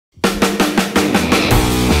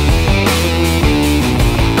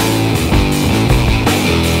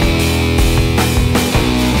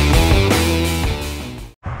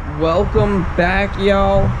Welcome back,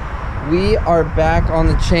 y'all. We are back on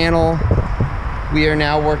the channel. We are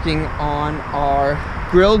now working on our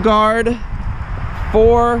grill guard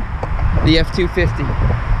for the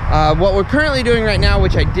F250. What we're currently doing right now,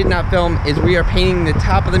 which I did not film, is we are painting the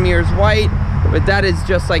top of the mirrors white, but that is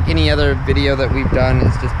just like any other video that we've done,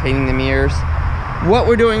 is just painting the mirrors. What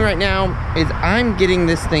we're doing right now is I'm getting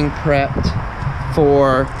this thing prepped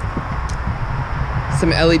for some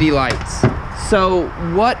LED lights. So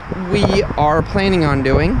what we are planning on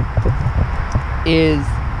doing is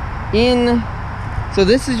so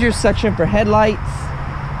this is your section for headlights,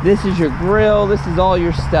 this is your grill, this is all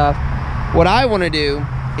your stuff. What I want to do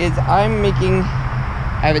is I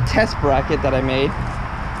have a test bracket that I made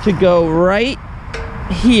to go right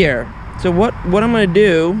here. So what I'm going to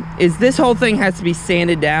do is this whole thing has to be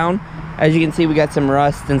sanded down. As you can see, we got some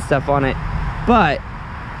rust and stuff on it. But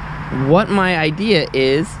what my idea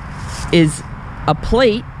is a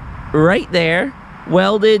plate right there,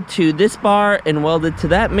 welded to this bar and welded to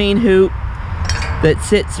that main hoop that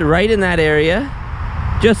sits right in that area,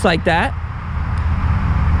 just like that.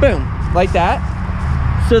 Boom, like that.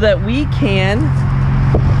 So that we can,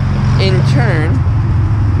 in turn,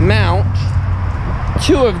 mount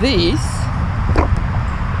two of these.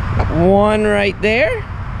 One right there,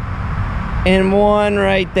 and one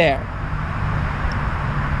right there.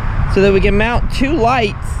 So that we can mount two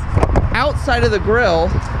lights outside of the grill,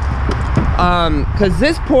 because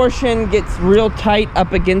this portion gets real tight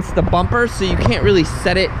up against the bumper, so you can't really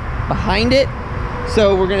set it behind it.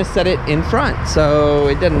 So we're gonna set it in front, so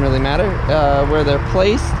it doesn't really matter where they're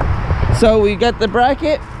placed. So we got the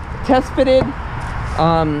bracket test fitted.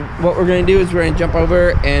 What we're gonna do is we're gonna jump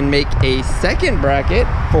over and make a second bracket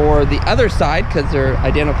for the other side, because they're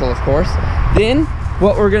identical, of course. Then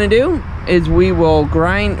what we're gonna do is we will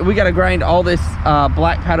grind. We gotta grind all this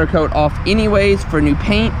black powder coat off anyways for new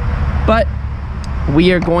paint, but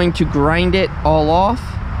we are going to grind it all off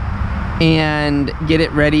and get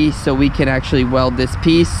it ready so we can actually weld this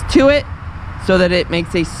piece to it so that it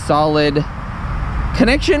makes a solid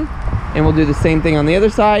connection. And we'll do the same thing on the other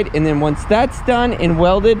side, and then once that's done and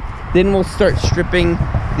welded, then we'll start stripping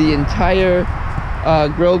the entire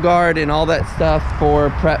grill guard and all that stuff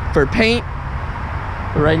for prep for paint.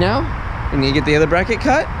 But right now we need to get the other bracket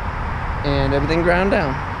cut and everything ground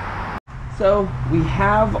down. So we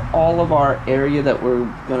have all of our area that we're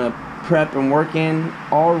gonna prep and work in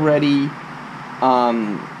already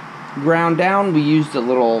ground down. We used a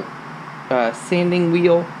little sanding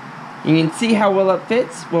wheel. You can see how well it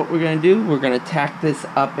fits. What we're gonna do, we're gonna tack this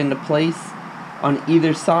up into place on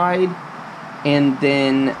either side, and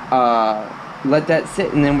then let that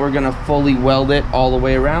sit, and then we're gonna fully weld it all the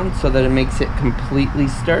way around so that it makes it completely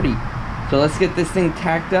sturdy. So let's get this thing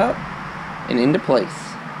tacked up and into place.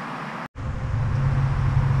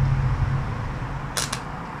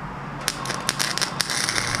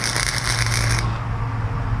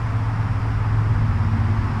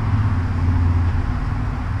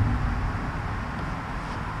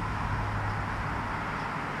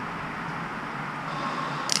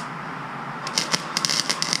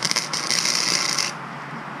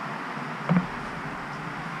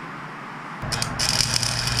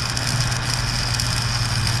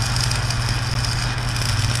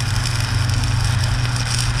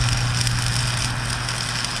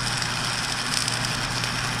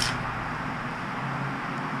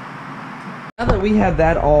 Now that we have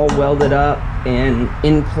that all welded up and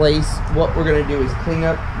in place, what we're going to do is clean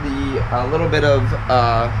up the little bit of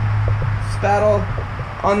spattle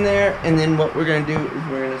on there, and then what we're going to do is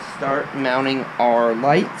we're going to start mounting our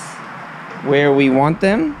lights where we want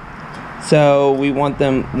them. So we want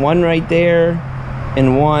them one right there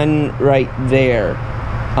and one right there.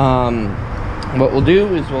 What we'll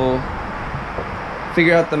do is we'll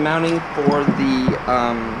figure out the mounting for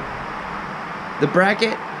the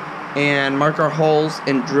bracket and mark our holes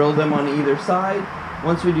and drill them on either side.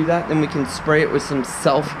 Once we do that, then we can spray it with some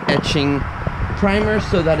self-etching primer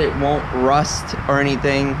so that it won't rust or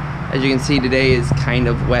anything. As you can see, today is kind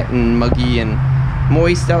of wet and muggy and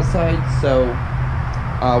moist outside, so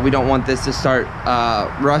we don't want this to start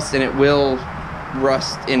rust, and it will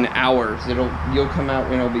rust in hours. You'll come out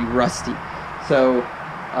and it'll be rusty. So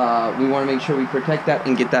we want to make sure we protect that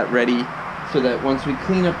and get that ready so that once we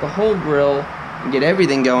clean up the whole grill and get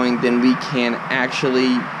everything going, then we can actually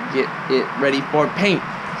get it ready for paint.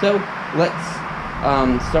 So let's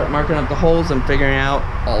start marking up the holes and figuring out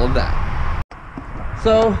all of that.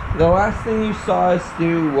 So the last thing you saw us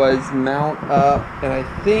do was mount up and I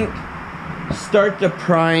think start to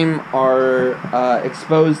prime our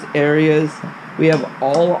exposed areas. We have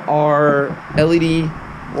all our LED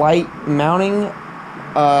light mounting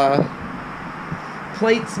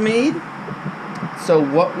plates made. So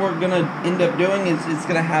what we're gonna end up doing is it's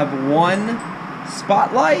gonna have one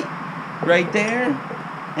spotlight right there,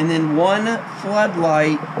 and then one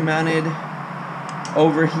floodlight mounted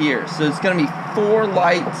over here. So it's gonna be 4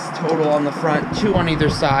 lights total on the front, 2 on either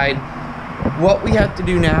side. What we have to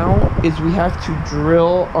do now is we have to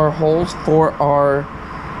drill our holes for our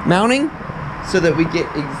mounting so that we get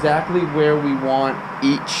exactly where we want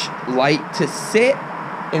each light to sit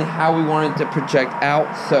and how we want it to project out.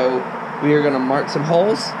 So we are gonna mark some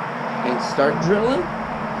holes and start drilling,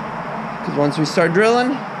 because once we start drilling,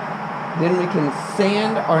 then we can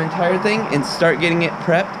sand our entire thing and start getting it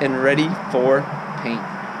prepped and ready for paint.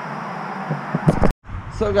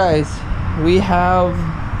 So guys, we have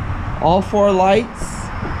all 4 lights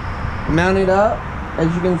mounted up.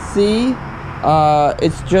 As you can see,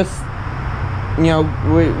 it's just, you know,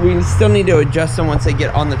 we still need to adjust them once they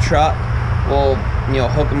get on the truck. We'll, you know,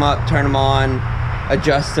 hook them up, turn them on,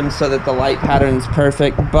 adjust them so that the light pattern is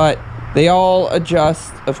perfect. But they all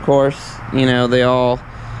adjust, of course. You know, they all,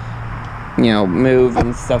 you know, move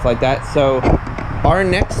and stuff like that. So our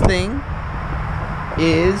next thing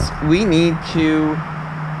is we need to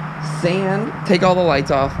sand, take all the lights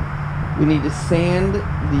off. We need to sand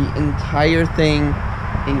the entire thing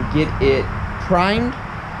and get it primed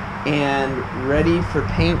and ready for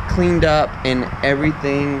paint, cleaned up, and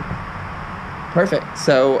everything perfect.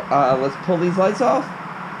 So let's pull these lights off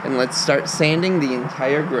and let's start sanding the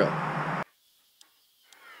entire grill.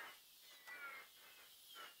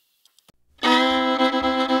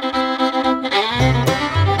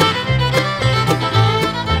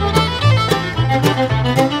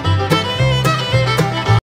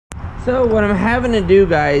 So what I'm having to do,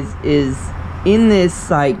 guys, is in this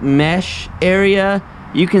like mesh area,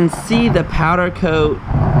 you can see the powder coat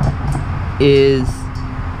is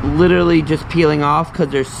literally just peeling off because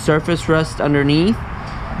there's surface rust underneath.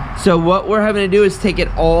 So what we're having to do is take it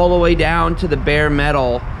all the way down to the bare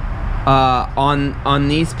metal on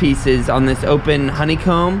these pieces, on this open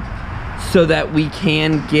honeycomb, so that we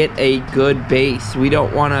can get a good base. We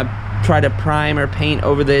don't want to try to prime or paint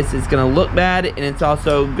over this. It's gonna look bad, and it's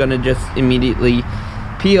also gonna just immediately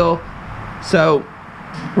peel. So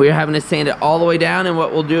we're having to sand it all the way down, and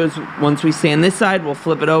what we'll do is once we sand this side, we'll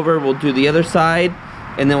flip it over, we'll do the other side,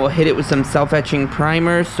 and then we'll hit it with some self-etching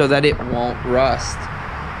primer so that it won't rust.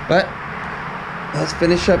 But let's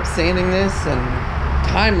finish up sanding this and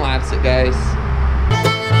time-lapse it, guys.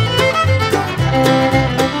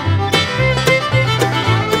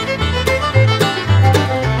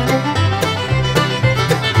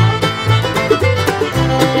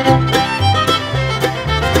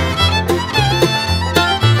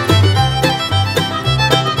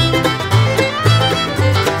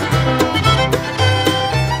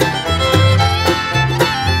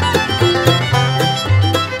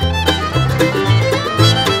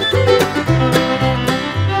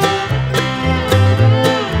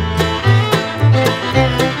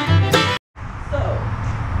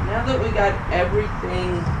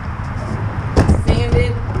 Everything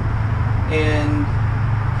sanded and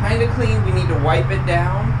kind of clean. We need to wipe it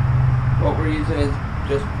down. What we're using is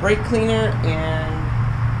just brake cleaner, and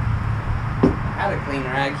I had a clean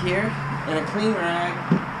rag here and a clean rag,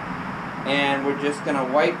 and we're just gonna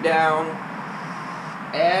wipe down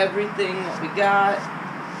everything that we got,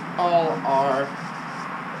 all our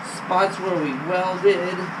spots where we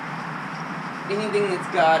welded, anything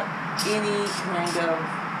that's got any kind of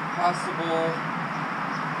possible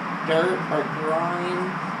dirt or grime,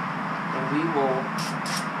 and we will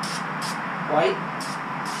wipe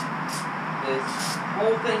this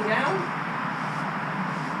whole thing down,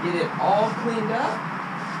 get it all cleaned up,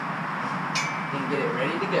 and get it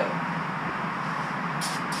ready to go.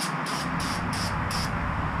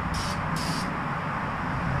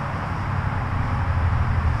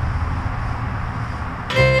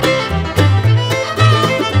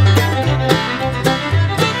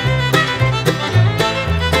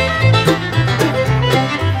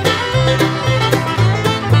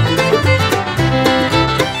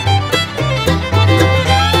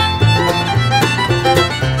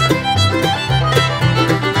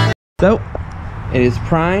 So it is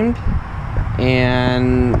primed,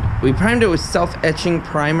 and we primed it with self-etching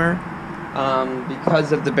primer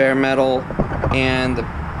because of the bare metal and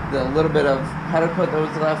the little bit of powder coat that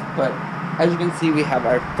was left. But as you can see, we have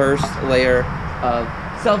our first layer of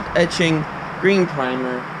self-etching green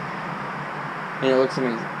primer, and it looks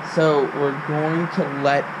amazing. So we're going to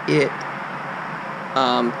let it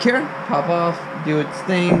cure, pop off, do its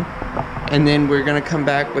thing, and then we're going to come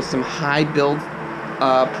back with some high build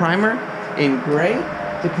primer in gray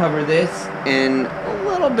to cover this, and a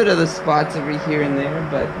little little bit of the spots over here and there,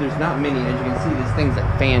 but there's not many. As you can see, this thing's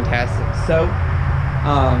like fantastic. So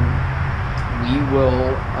we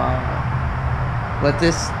will let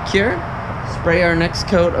this cure, spray our next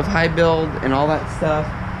coat of high build and all that stuff,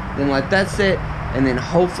 then let that sit, and then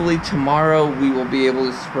hopefully tomorrow we will be able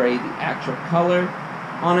to spray the actual color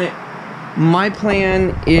on it. My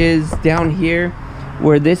plan is down here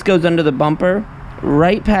where this goes under the bumper,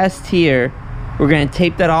 right past here. We're gonna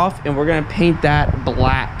tape that off and we're gonna paint that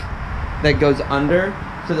black that goes under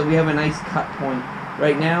so that we have a nice cut point.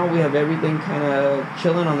 Right now we have everything kind of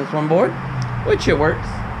chilling on this one board, which it works.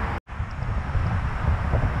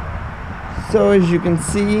 So as you can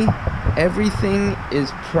see, everything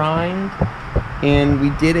is primed, and we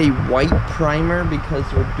did a white primer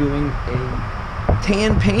because we're doing a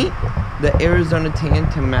tan paint, the Arizona tan,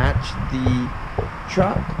 to match the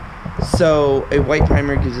truck. So a white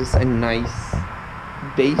primer gives us a nice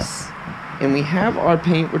base, and we have our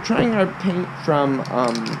paint. We're trying our paint from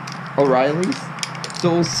O'Reilly's,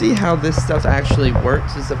 so we'll see how this stuff actually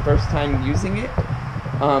works. It's the first time using it,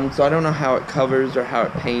 so I don't know how it covers or how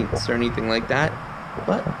it paints or anything like that,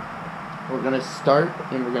 but we're gonna start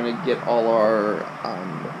and we're gonna get all our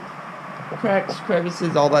cracks,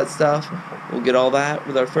 crevices, all that stuff. We'll get all that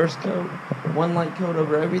with our first coat, one light coat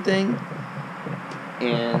over everything,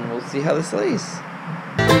 and we'll see how this lays.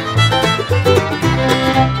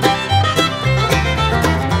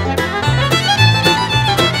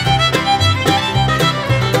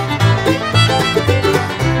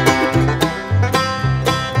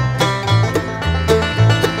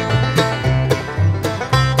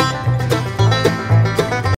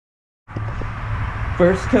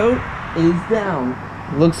 First coat is down.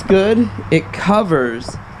 Looks good. It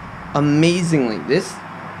covers amazingly. This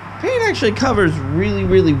paint actually covers really,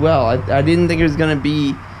 really well. I didn't think it was going to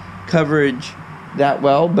be coverage that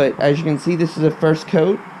well, but as you can see, this is a first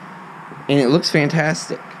coat, and it looks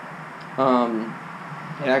fantastic.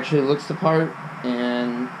 It actually looks the part,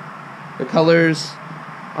 and the color's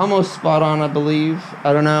almost spot on, I believe.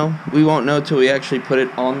 I don't know. We won't know till we actually put it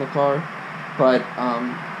on the car, but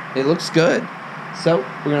it looks good. So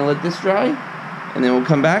we're gonna let this dry, and then we'll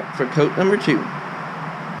come back for coat number 2.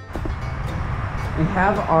 We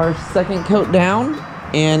have our second coat down,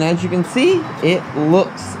 and as you can see, it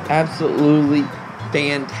looks absolutely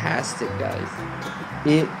fantastic, guys.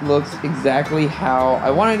 It looks exactly how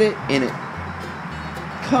I wanted it, and it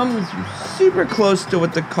comes super close to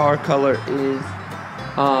what the car color is.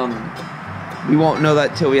 We won't know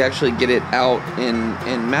that till we actually get it out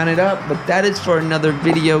and mount it up, but that is for another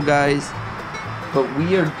video, guys. But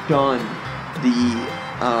we are done. The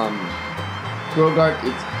grill guard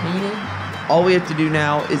is painted. All we have to do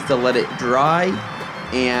now is to let it dry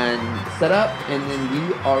and set up, and then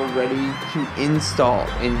we are ready to install.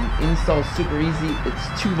 And install is super easy.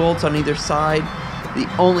 It's 2 bolts on either side. The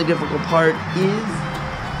only difficult part is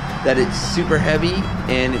that it's super heavy,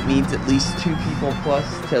 and it needs at least 2 people plus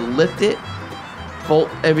to lift it, bolt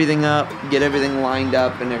everything up, get everything lined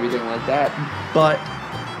up and everything like that. But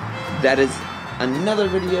that is another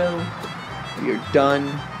video. We are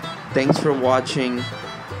done. Thanks for watching.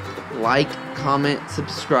 Like, comment,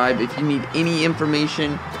 subscribe. If you need any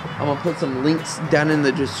information, I'm gonna put some links down in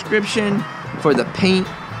the description for the paint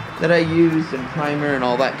that I used and primer and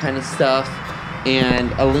all that kind of stuff,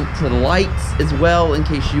 and a link to the lights as well in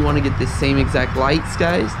case you want to get the same exact lights,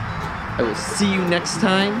 guys. I will see you next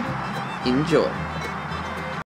time. Enjoy.